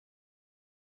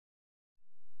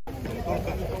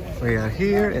We are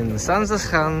here in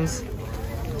Zaanseschans,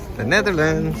 the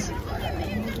Netherlands,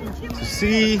 to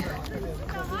see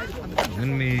the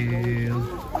windmill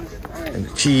and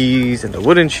the cheese and the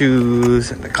wooden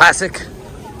shoes and the classic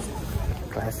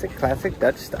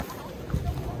Dutch stuff.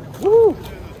 Woo!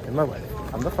 And my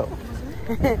wife on the phone.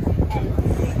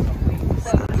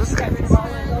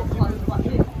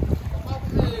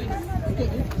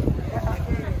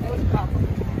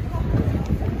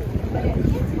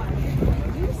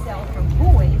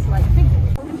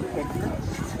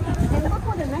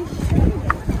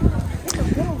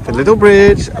 The little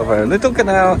bridge over a little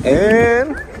canal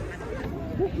and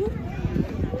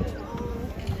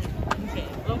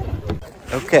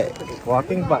okay,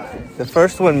 walking by the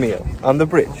first windmill on the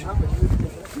bridge.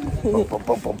 Boom, boom,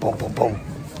 boom, boom, boom, boom, boom.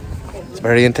 It's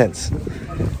very intense. My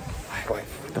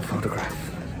wife with the photograph.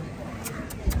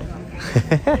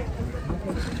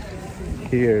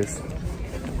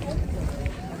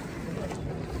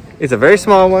 It's a very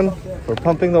small one for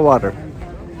pumping the water.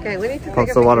 Okay, we need to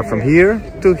pumps the water from here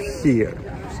to here,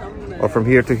 or from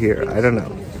here to here. I don't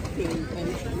know.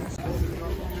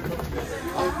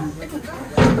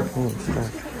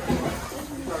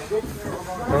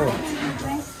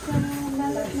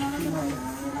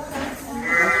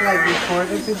 That's like before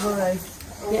the people like.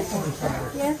 Yes.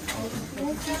 Yes.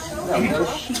 The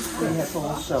sheep they have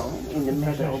also in the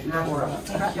middle before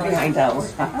behind our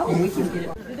house. Oh, we can get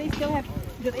it. Do they still have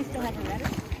the letter?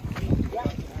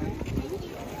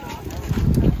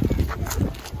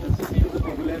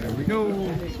 There we go.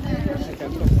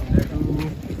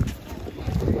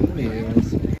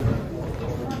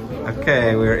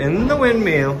 Okay, we're in the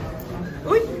windmill.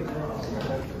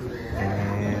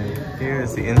 And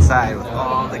here's the inside with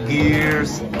all the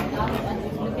gears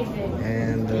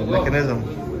and the mechanism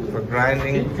for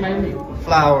grinding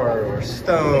flour or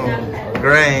stone or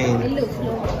grain,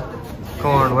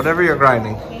 corn, whatever you're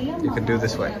grinding, you can do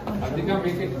this way.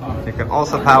 You can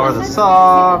also power the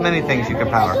saw, many things you can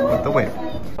power with the wind.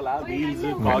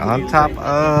 We're on top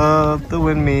of the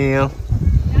windmill.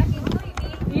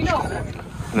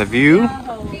 And the view of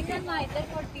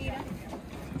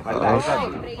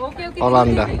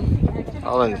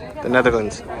Holland, the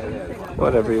Netherlands,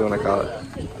 whatever you want to call it.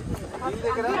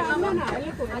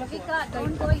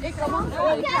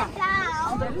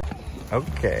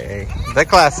 Okay, the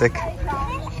classic.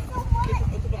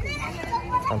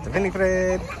 Tante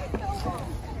Winifred,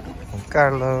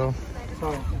 Carlo,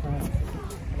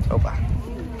 Opa.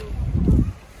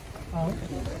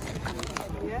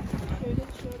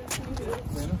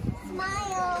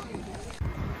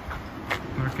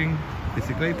 Parking,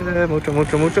 bicicleta,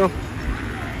 mucho.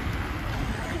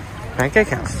 Pancake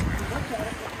house.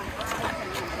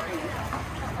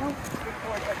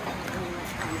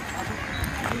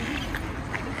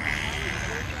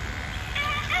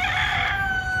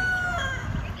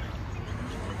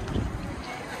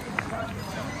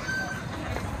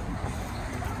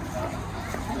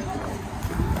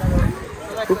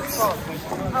 Oops.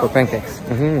 For pancakes.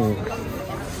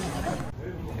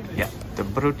 Yeah, the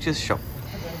broodjes shop.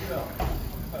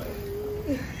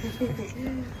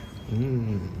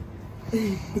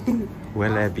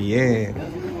 Huele bien.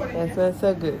 That smells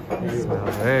so good. It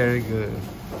smells very good.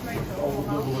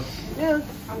 Yeah.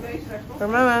 For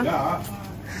Mama.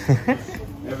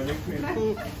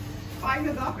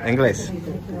 English.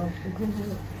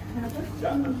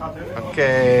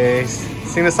 Okay,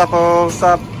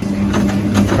 sinaasappelsap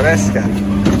fresca.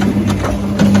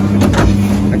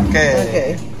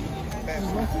 Okay.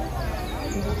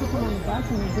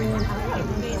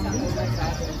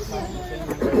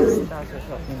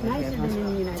 Nicer than in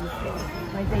the United States.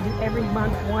 Like they do every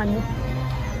month one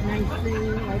nice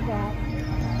thing like that.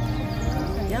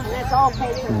 Yeah, that's all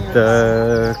paid for.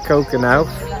 The Keukenhof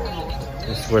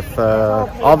is with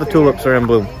all the tulips are in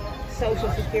bloom.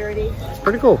 Social Security. It's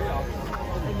pretty cool.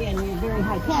 Again, you're very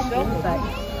high taxes, but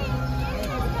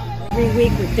every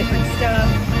week with different stuff,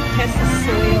 test the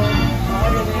soil,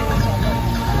 everything.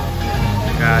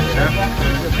 Gotcha.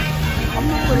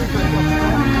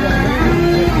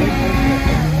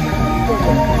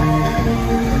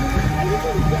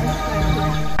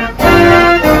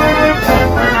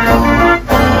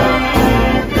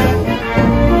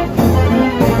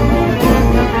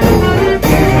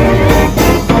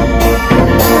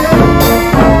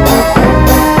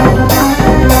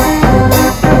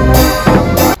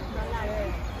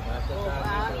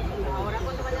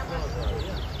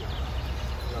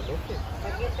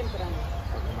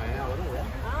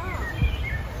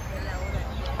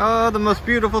 Oh, the most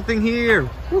beautiful thing here.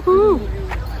 Woohoo!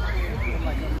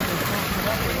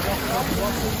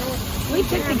 We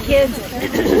took the kids.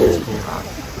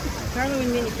 Carlo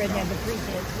and Winifred had the 3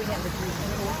 kids. We had the 3 kids.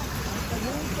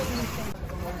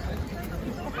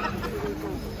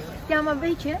 Ja, maar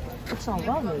weet je, het zal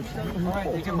wel leuk zijn.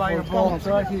 You can buy your balls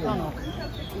right here. Kan ook.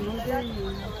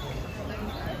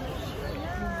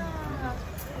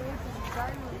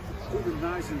 Put it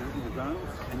nice in the ground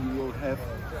and you will have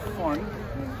fun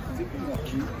thinking of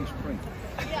you in spring.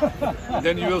 And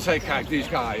then you will say, kijk, this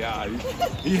guy, yeah,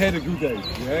 he had a good day.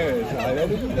 Yes, I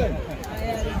had a good day.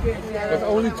 But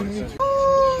only to meet you.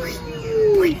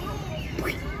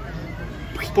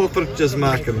 Pottertjes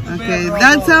maken. Okay,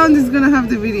 that sound is gonna have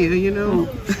the video, you know.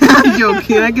 I'm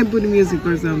joking, I can put music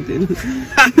or something.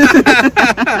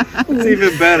 It's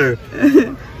even better.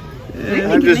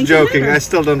 I'm just joking, I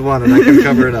still don't want it, I can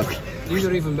cover it up. These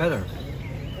are even better.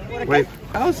 Wait,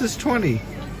 how is this 20?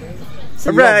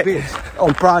 Right.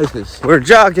 On prizes. We're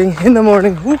jogging in the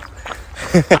morning. Whoop.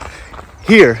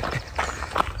 Here,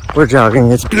 we're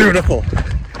jogging, it's beautiful.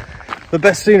 The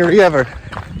best scenery ever.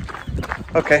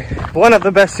 Okay, one of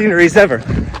the best sceneries ever.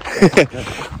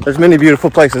 There's many beautiful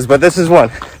places, but this is one.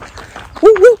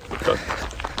 Woo woo.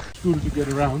 Scooter to get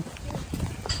around.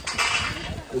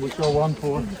 It was so one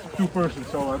for 2 persons,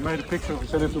 so I made a picture and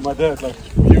sent it to my dad, like,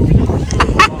 you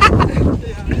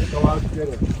go out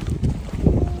together.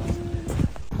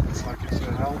 It's like it's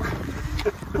a help.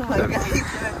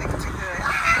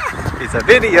 It's a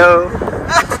video.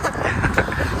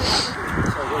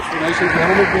 So the explanation of the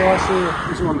helmet was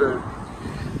is on there.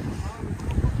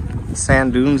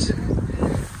 Sand dunes.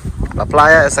 La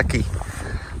playa es aquí.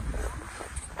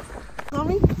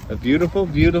 A beautiful,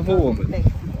 beautiful woman.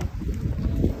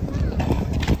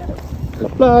 La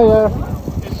playa.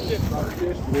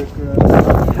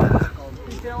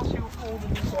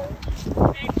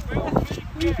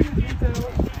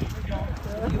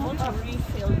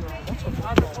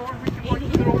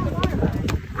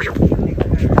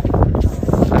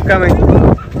 I'm coming.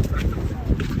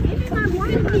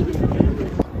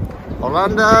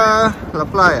 Holanda, La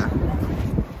Playa.